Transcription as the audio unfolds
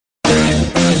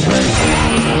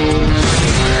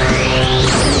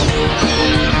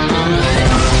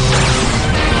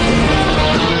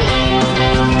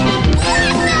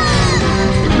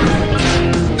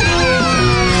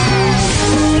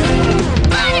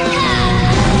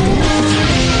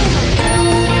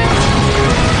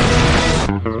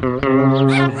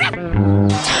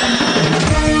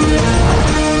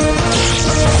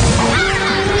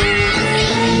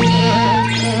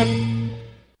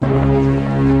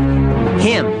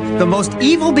The most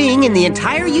evil being in the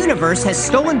entire universe has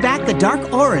stolen back the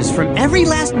dark auras from every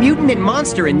last mutant and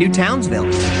monster in New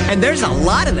Townsville. And there's a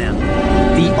lot of them.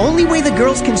 The only way the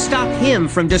girls can stop him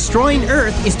from destroying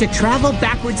Earth is to travel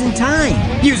backwards in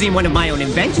time, using one of my own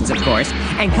inventions, of course,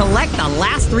 and collect the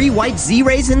last 3 white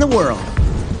Z-rays in the world.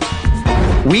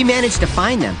 We managed to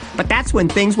find them, but that's when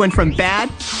things went from bad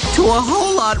to a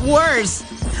whole lot worse.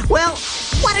 Well,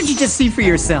 why don't you just see for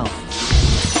yourself?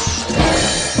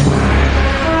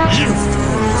 You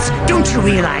fools! Don't you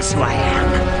realize who I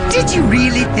am? Did you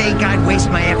really think I'd waste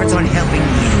my efforts on helping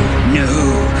you? No,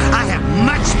 I have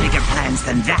much bigger plans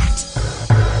than that.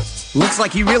 Looks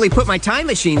like you really put my time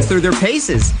machines through their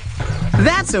paces.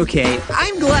 That's okay.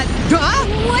 I'm glad.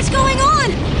 What's going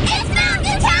on? It's not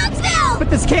New Townsville! But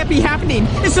this can't be happening.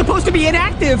 It's supposed to be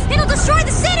inactive. It'll destroy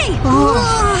the city!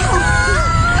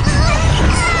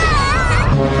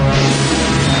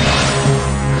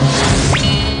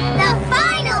 The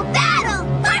final battle,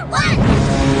 part 1!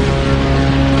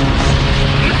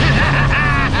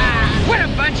 What a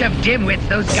bunch of dimwits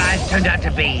those guys turned out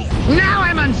to be. Now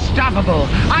I'm unstoppable.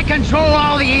 I control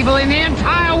all the evil in the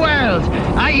entire world.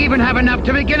 I even have enough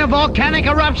to begin a volcanic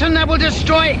eruption that will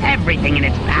destroy everything in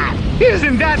its path.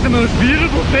 Isn't that the most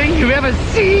beautiful thing you've ever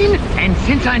seen? And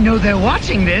since I know they're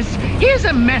watching this, here's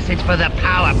a message for the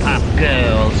Powerpuff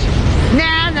Girls.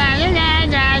 Na na na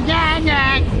na na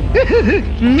na.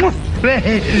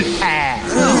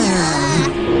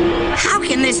 How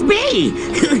can this be?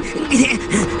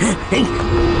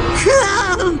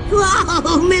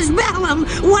 Oh, Miss Bellum,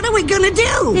 what are we gonna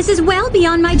do? This is well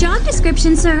beyond my job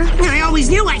description, sir. I always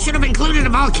knew I should have included a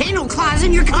volcano clause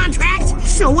in your contract.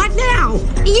 So what now?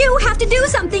 You have to do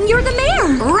something. You're the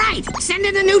mayor. Right. Send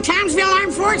in the New Townsville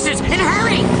Armed Forces and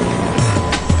hurry.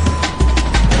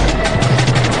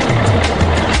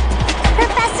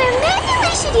 Professor, maybe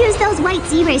we should use those white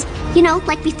Z-rays. You know,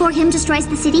 like before him destroys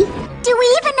the city. Do we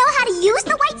even know how to use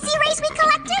the white Z-rays we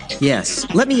collected? Yes,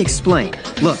 let me explain.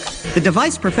 Look, the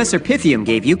device Professor Pythium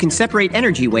gave you can separate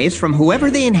energy waves from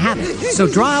whoever they inhabit. So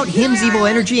draw out him's evil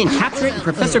energy and capture it in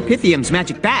Professor Pythium's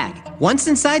magic bag. Once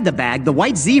inside the bag, the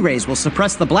white Z-rays will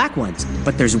suppress the black ones.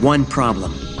 But there's one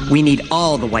problem. We need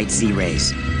all the white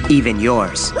Z-rays, even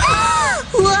yours.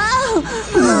 Whoa!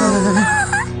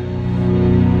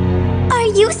 Are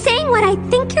you saying what I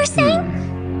think you're saying?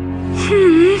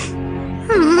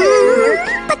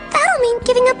 But that'll mean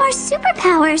giving up our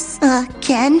superpowers.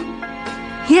 Ken?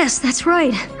 Yes, that's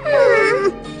right.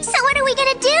 So what are we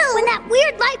gonna do? When that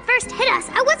weird light first hit us,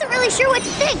 I wasn't really sure what to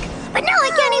think. But now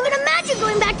I can't even imagine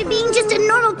going back to being just a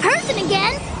normal person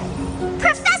again.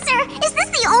 Professor, is this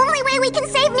the only way we can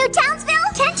save New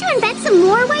Townsville? Can't you invent some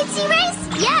more white Z-rays?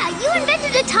 Yeah, you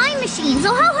invented a time machine,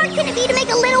 so how hard can it be to make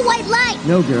a little white light?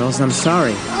 No, girls, I'm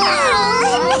sorry.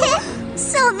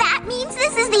 So that means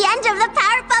this is the end of the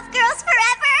Powerpuff Girls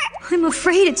forever? I'm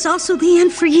afraid it's also the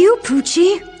end for you,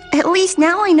 Poochie. At least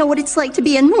now I know what it's like to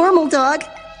be a normal dog. I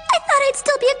thought I'd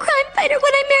still be a crime fighter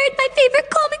when I married my favorite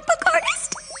comic book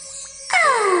artist.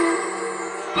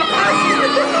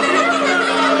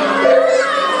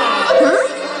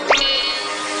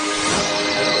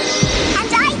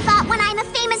 And I thought when I'm a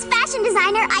famous fashion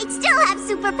designer, I'd still have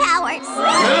superpowers.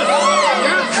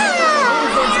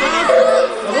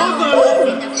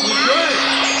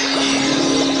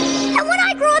 And when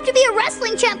I grow up to be a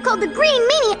wrestling champ called the Green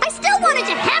Meanie, I still wanted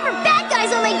to hammer bad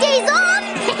guys on my days off.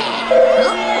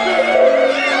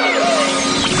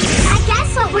 I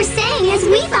guess what we're saying is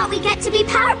we thought we'd get to be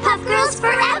Powerpuff Girls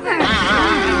forever.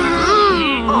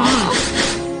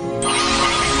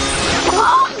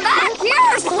 Back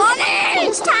here, Swanee!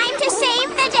 It's time to save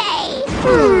the day.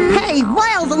 Hey,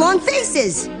 why all the long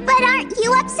faces? But aren't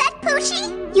you upset,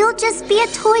 Poochie? You'll just be a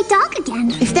toy dog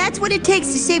again. If that's what it takes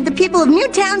to save the people of New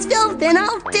Townsville, then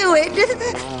I'll do it.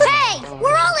 Hey,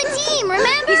 we're all a team,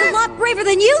 remember? He's a lot braver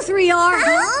than you 3 are.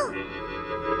 Huh?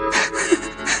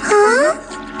 Huh?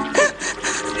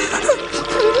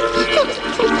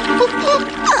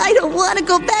 I don't want to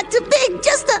go back to being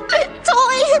just a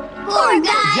toy. Poor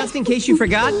guy. Just in case you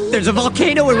forgot, there's a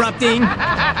volcano erupting.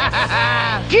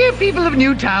 Dear people of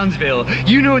New Townsville,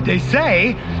 you know what they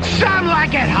say? Sound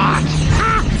like it hot.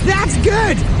 That's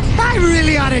good. I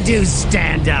really ought to do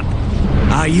stand-up.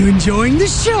 Are you enjoying the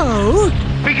show?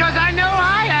 Because I know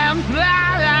I am.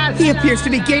 He appears to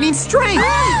be gaining strength.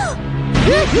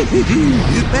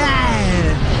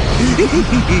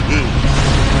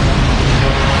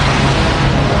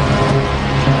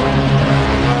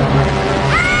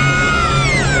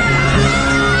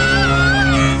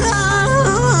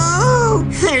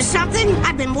 There's something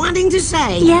I've been wanting to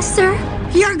say. Yes, sir?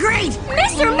 You're great.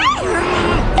 Mr. Mayor!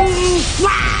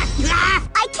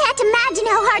 I can't imagine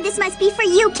how hard this must be for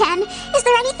you, Ken. Is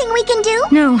there anything we can do?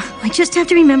 No, I just have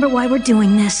to remember why we're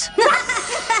doing this.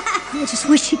 I just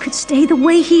wish he could stay the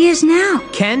way he is now.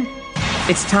 Ken,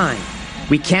 it's time.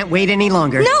 We can't wait any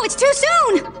longer. No, it's too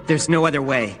soon! There's no other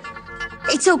way.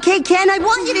 It's okay, Ken. I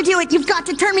want you to do it. You've got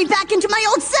to turn me back into my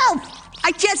old self.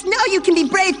 I just know you can be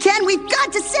brave, Ken. We've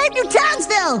got to save New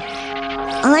Townsville.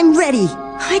 I'm ready.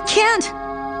 I can't.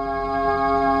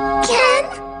 Ken?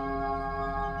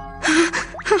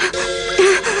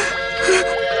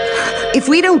 If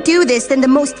we don't do this, then the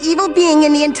most evil being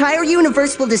in the entire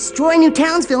universe will destroy New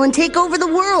Townsville and take over the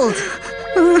world.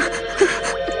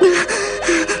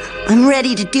 I'm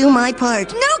ready to do my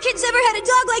part. No kid's ever had a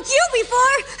dog like you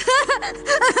before!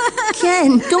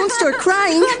 Ken, don't start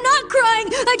crying. I'm not crying!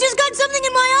 I just got something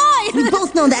in my eye! We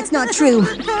both know that's not true.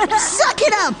 Suck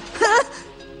it up!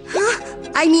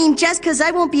 I mean, just because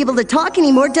I won't be able to talk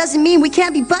anymore doesn't mean we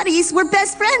can't be buddies. We're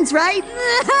best friends, right?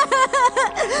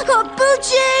 Oh,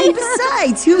 Poochie! And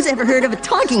besides, who's ever heard of a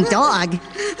talking dog?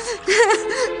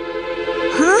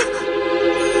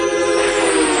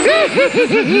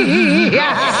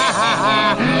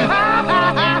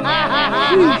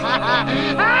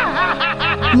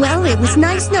 Well, it was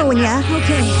nice knowing ya.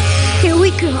 Okay, here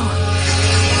we go.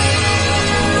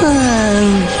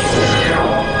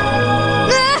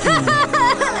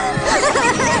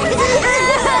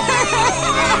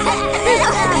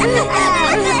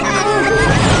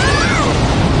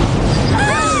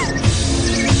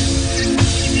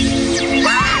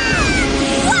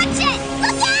 Watch it!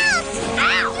 Look out!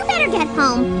 Ow! You better get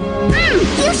home.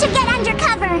 You should get under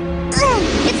cover.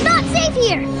 It's not safe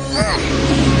here.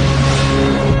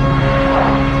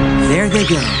 There they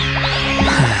go.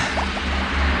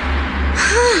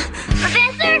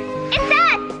 Professor, it's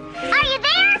us. Are you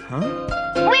there? Huh?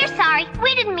 We're sorry.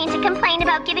 We didn't mean to complain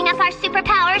about giving up our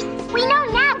superpowers. We know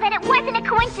now that it wasn't a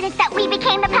coincidence that we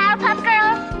became the Powerpuff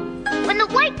Girls. When the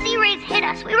white Z-rays hit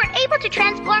us, we were able to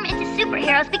transform into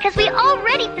superheroes because we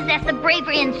already possess the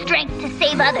bravery and strength to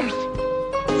save others.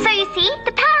 So you see,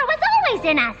 the power was always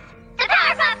in us. The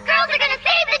Powerpuff Girls are gonna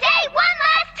save the day one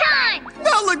last time!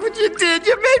 Oh, look what you did.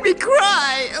 You made me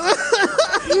cry.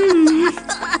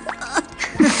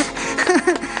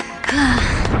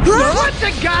 What's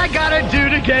a guy gotta do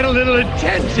to get a little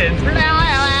attention?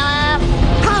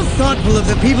 How thoughtful of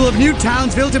the people of New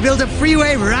Townsville to build a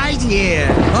freeway right here.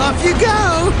 Off you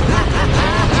go.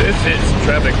 This is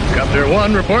Traffic Copter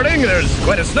 1 reporting. There's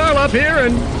quite a snarl up here,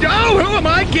 and oh, who am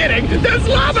I kidding? There's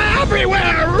lava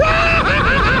everywhere!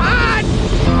 Run!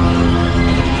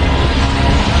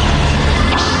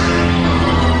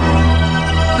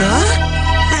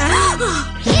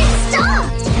 It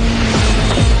stopped!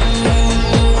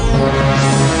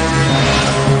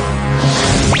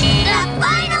 The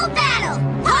final battle,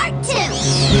 part 2.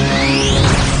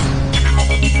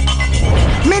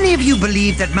 Many of you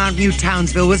believe that Mount New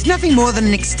Townsville was nothing more than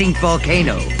an extinct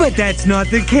volcano. But that's not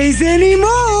the case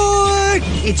anymore!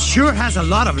 It sure has a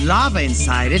lot of lava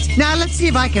inside it. Now let's see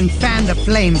if I can fan the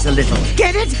flames a little.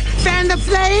 Get it? Fan the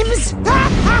flames?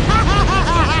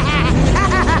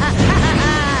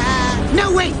 No,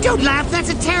 wait, don't laugh. That's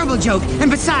a terrible joke. And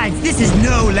besides, this is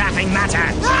no laughing matter.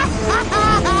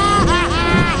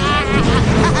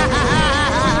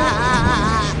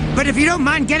 But if you don't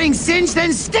mind getting singed,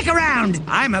 then stick around.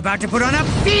 I'm about to put on a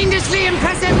fiendishly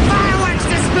impressive fireworks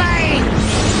display.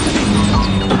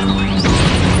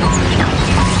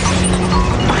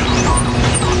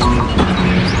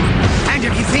 And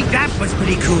if you think that was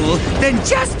pretty cool, then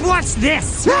just watch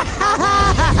this.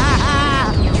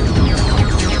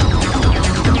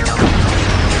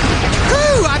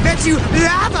 Ooh, I bet you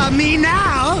lava me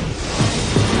now.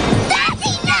 That's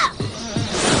enough!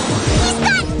 He's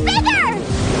gotten bigger!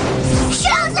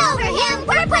 Show's over, him!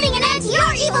 We're putting an end to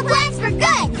your evil plans for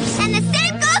good! And the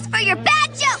same goes for your bad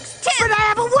jokes, too! But I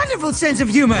have a wonderful sense of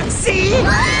humor. See?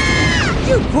 Ah!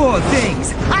 You poor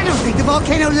things. I don't think the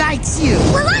volcano likes you.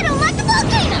 Well, I don't like the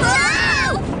volcano!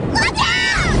 Whoa! Look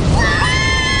out! Whoa!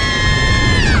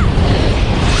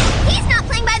 He's not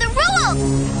playing by the rules!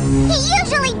 He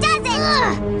usually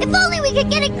doesn't! If only we could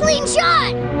get a clean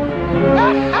shot!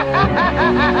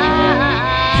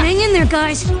 Hang in there,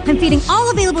 guys. I'm feeding all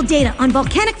available data on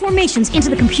volcanic formations into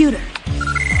the computer.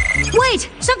 Wait,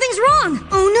 something's wrong!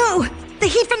 Oh no! The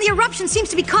heat from the eruption seems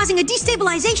to be causing a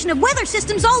destabilization of weather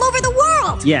systems all over the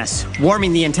world! Yes,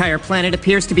 warming the entire planet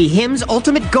appears to be him's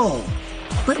ultimate goal.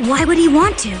 But why would he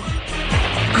want to?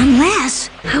 Unless,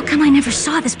 how come I never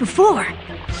saw this before?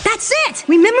 That's it!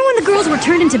 Remember when the girls were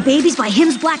turned into babies by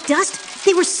him's black dust?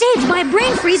 They were saved by a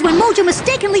brain freeze when Mojo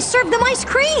mistakenly served them ice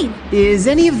cream! Is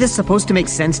any of this supposed to make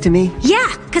sense to me?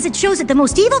 Yeah, because it shows that the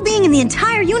most evil being in the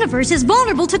entire universe is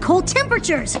vulnerable to cold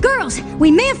temperatures. Girls,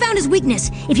 we may have found his weakness.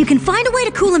 If you can find a way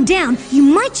to cool him down, you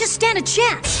might just stand a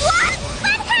chance. What?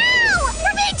 But how?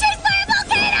 We're being chased by a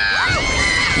volcano!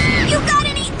 You got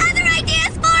any other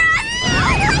ideas for us?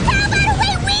 Like how about a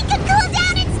way we can cool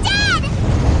down instead?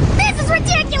 This is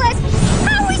ridiculous!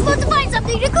 How are we supposed to find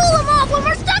something to cool him off when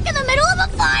we're stuck in the middle of a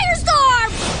firestorm?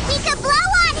 We could blow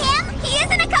on him! He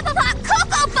isn't a cup of hot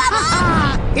cocoa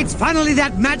bubble! It's finally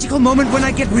that magical moment when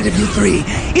I get rid of you three.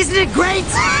 Isn't it great?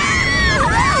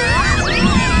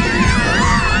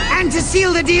 And to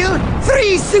seal the deal,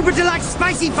 3 super deluxe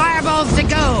spicy fireballs to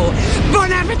go.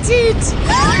 Bon appetit!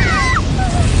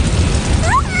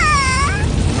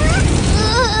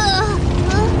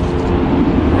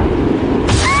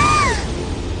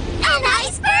 An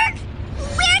iceberg?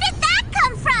 Where did that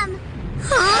come from?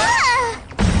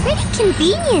 Pretty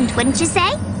convenient, wouldn't you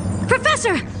say?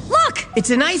 Professor, look! It's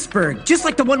an iceberg, just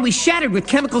like the one we shattered with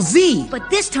Chemical Z. But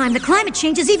this time, the climate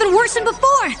change is even worse than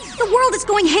before. The world is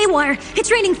going haywire.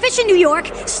 It's raining fish in New York,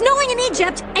 snowing in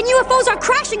Egypt, and UFOs are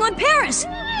crashing on Paris.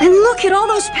 And look at all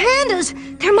those pandas.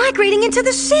 They're migrating into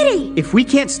the city. If we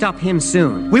can't stop him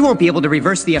soon, we won't be able to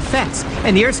reverse the effects,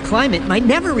 and the Earth's climate might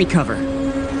never recover.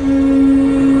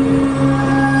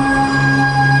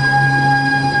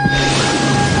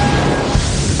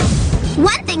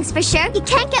 One thing's for sure, you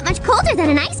can't get much colder than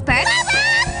an iceberg.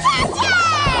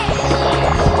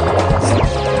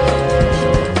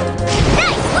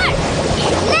 Nice work!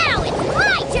 And now it's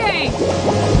my turn!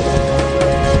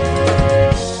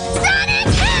 Sonic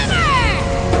Hammer!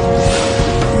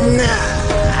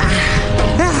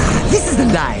 This is the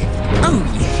life. Oh,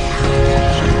 yeah.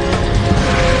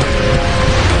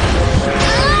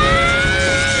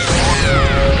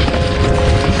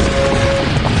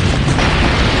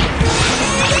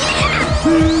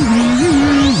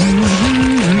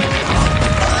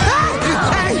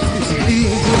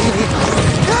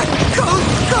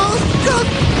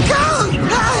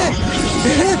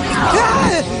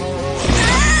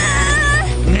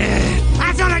 I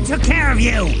thought I took care of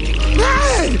you.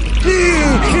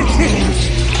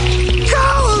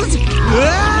 Cold!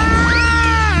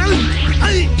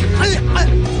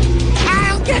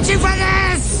 I'll get you for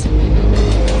this!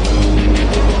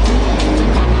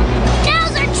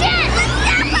 Now's our chance!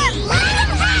 Stop her! Let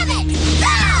him have it!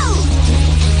 Go!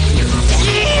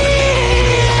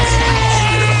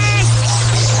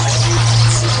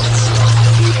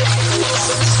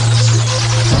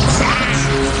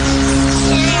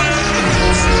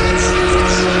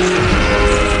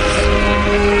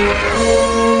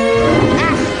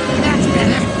 That's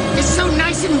better. It's so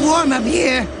nice and warm up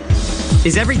here.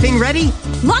 Is everything ready?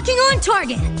 Locking on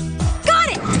target. Got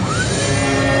it!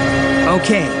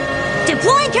 Okay.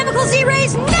 Deploying chemical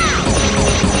Z-rays now!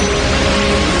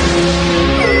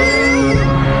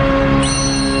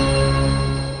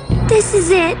 This is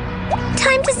it.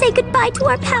 Time to say goodbye to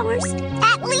our powers.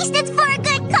 At least it's for a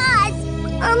good cause.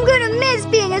 I'm gonna miss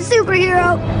being a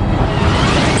superhero.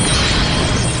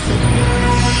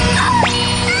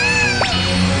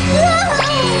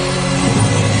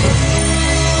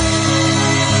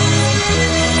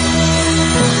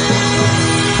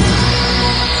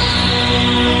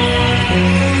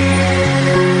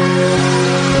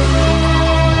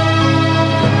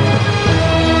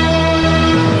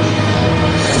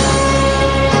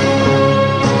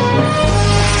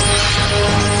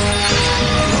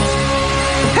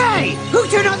 Hey! Who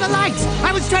turned on the lights?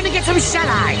 I was trying to get some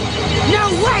shut-eye. No,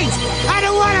 wait! I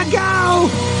don't want to go!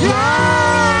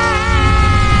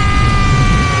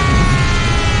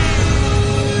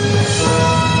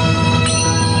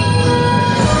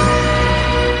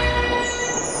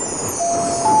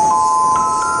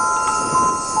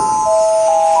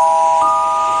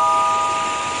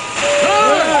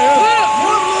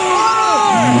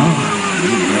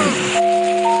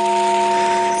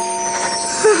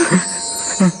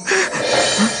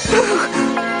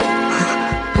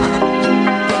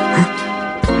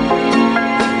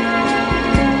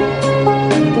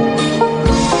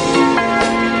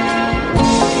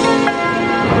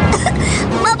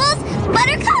 Bubbles,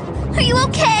 Buttercup, are you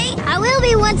okay? I will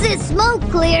be once this smoke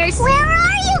clears. Where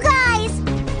are you guys?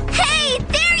 Hey,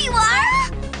 there you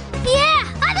are! Yeah,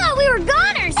 I thought we were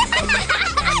goners.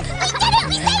 We did it!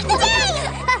 We saved the day!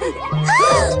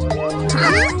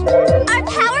 Huh? Our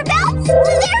power belts?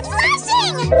 They're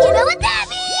flashing! You know what that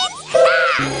means?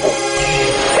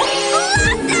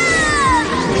 Awesome!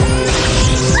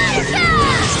 Buttercup!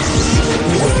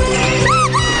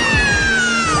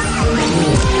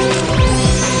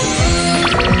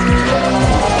 Bubbles!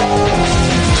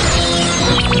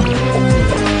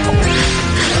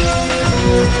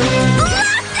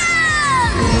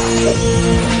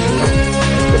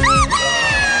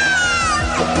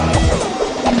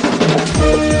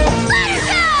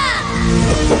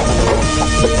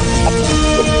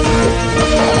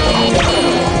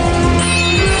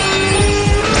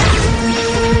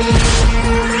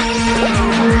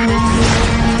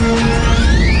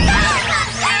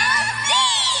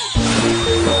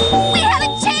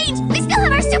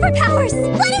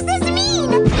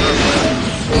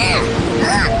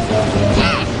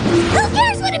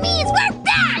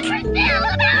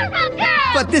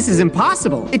 This is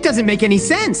impossible. It doesn't make any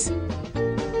sense.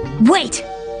 Wait,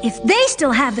 if they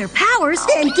still have their powers...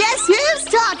 And guess who's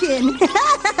talking?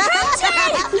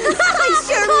 I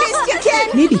sure missed you, Ken.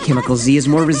 Maybe Chemical Z is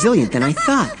more resilient than I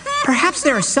thought. Perhaps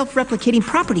there are self-replicating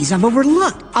properties I've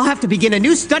overlooked. I'll have to begin a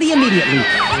new study immediately.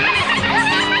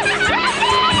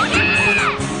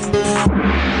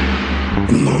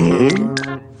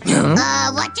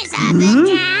 What just happened,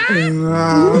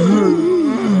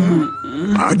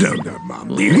 I don't have my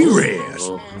mini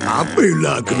rest. I feel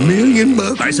like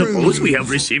 $1,000,000. I suppose we have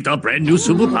received our brand new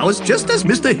superpowers just as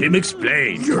Mr. Him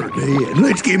explained. Sure did.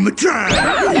 Let's give him a try.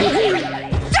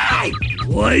 Die!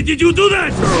 Why did you do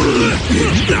that?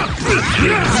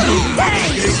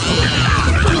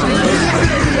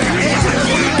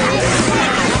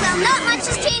 Well, not much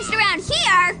has changed around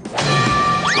here.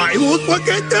 I won't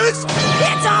forget this.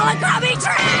 It's all a grubby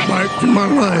trick! Back to my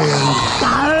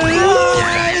land.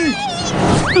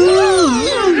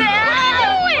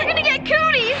 We're gonna get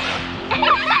cooties!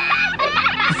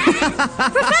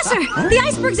 Professor, the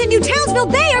icebergs in New Townsville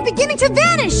Bay are beginning to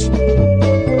vanish!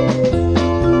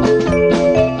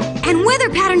 And weather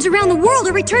patterns around the world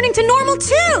are returning to normal,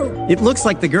 too! It looks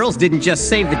like the girls didn't just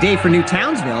save the day for New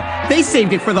Townsville. They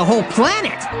saved it for the whole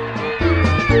planet.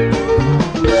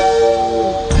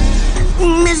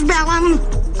 Miss Bellum,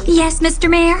 Yes, Mr.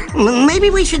 Mayor? maybe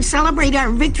we should celebrate our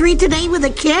victory today with a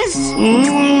kiss?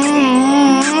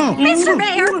 Mr.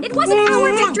 Mayor, it wasn't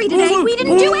our victory today. We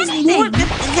didn't do anything.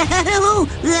 Don't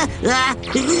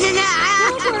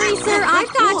worry, sir.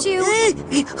 I've got you.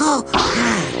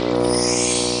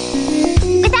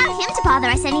 Without him to bother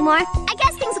us anymore, I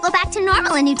guess things will go back to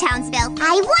normal in New Townsville.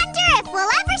 I wonder if we'll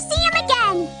ever see him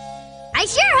again. I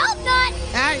sure hope not.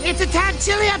 It's a tad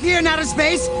chilly up here in outer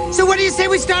space, so what do you say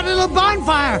we start a little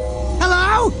bonfire?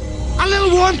 Hello? A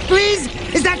little warmth, please?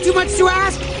 Is that too much to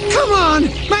ask? Come on!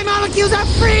 My molecules are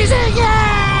freezing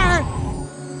here!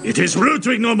 It is rude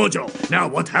to ignore Mojo. Now,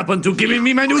 what happened to giving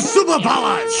me my new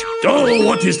superpowers? Oh,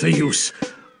 what is the use?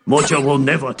 Mojo will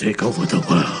never take over the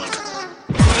world.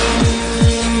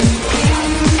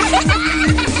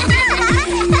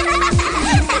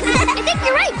 I think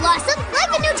you're right, Blossom.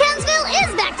 Life in New Townsville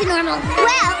is back to normal.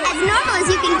 Well, as normal as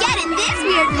you can get in this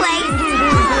weird place.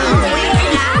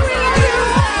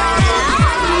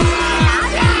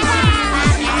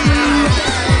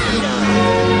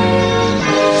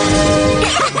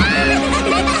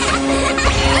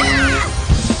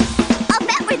 I'll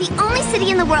bet we're the only city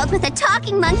in the world with a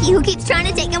talking monkey who keeps trying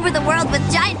to take over the world with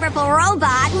giant purple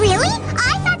robot. Really?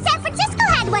 I thought San Francisco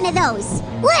had one of those.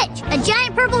 Which? A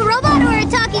giant purple robot or a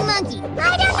talking monkey?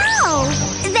 I don't know.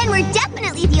 Then we're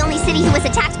definitely the only city who was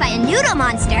attacked by a noodle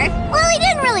monster. Well, he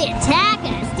didn't really attack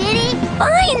us, did he?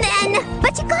 Fine then.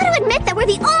 But you gotta admit that we're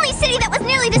the only city that was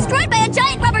nearly destroyed by a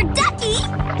giant rubber ducky.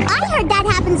 I heard that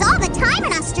happens all the time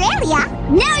in Australia.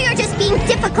 Now you're just being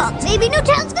difficult. Maybe New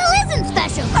Townsville isn't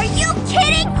special. Are you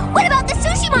kidding? What about the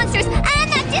sushi monsters and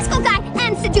that disco guy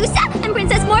and Sedusa and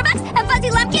Princess Morbucks and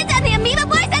Fuzzy Lumpkins and the Amoeba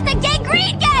Boys and the Gang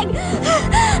Green Gang?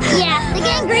 Yeah, the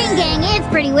Gang Green Gang is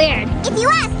pretty weird. If you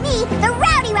ask me, the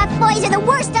Rowdy Rough Boys are the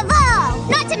worst of all.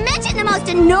 Not to mention the most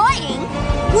annoying.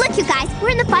 Look, you guys, we're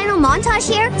in the final montage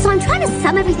here, so I'm trying to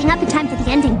sum everything up in time for the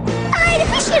ending. I'd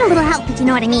appreciate a little help, if you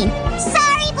know what I mean.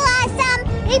 Sorry, Blossom.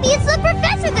 Maybe it's the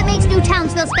professor that makes New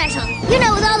Townsville special. You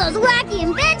know, with all those wacky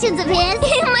inventions of his.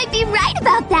 He might be right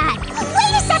about that.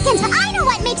 Wait a second. I know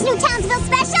what makes New Townsville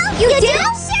special. You do?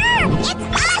 Sure. It's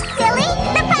us, silly.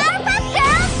 The Powerpuff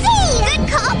Girls Z. Good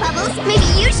call, Bubbles. Maybe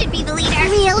you should be the leader.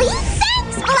 Really?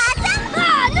 Thanks, Blossom.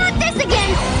 Ah, not this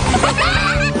again.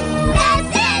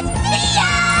 That's it. See ya!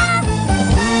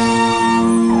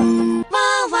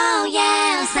 Wow, wow,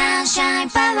 yeah, sunshine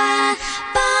power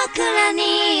僕ら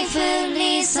に降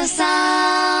り注ぐ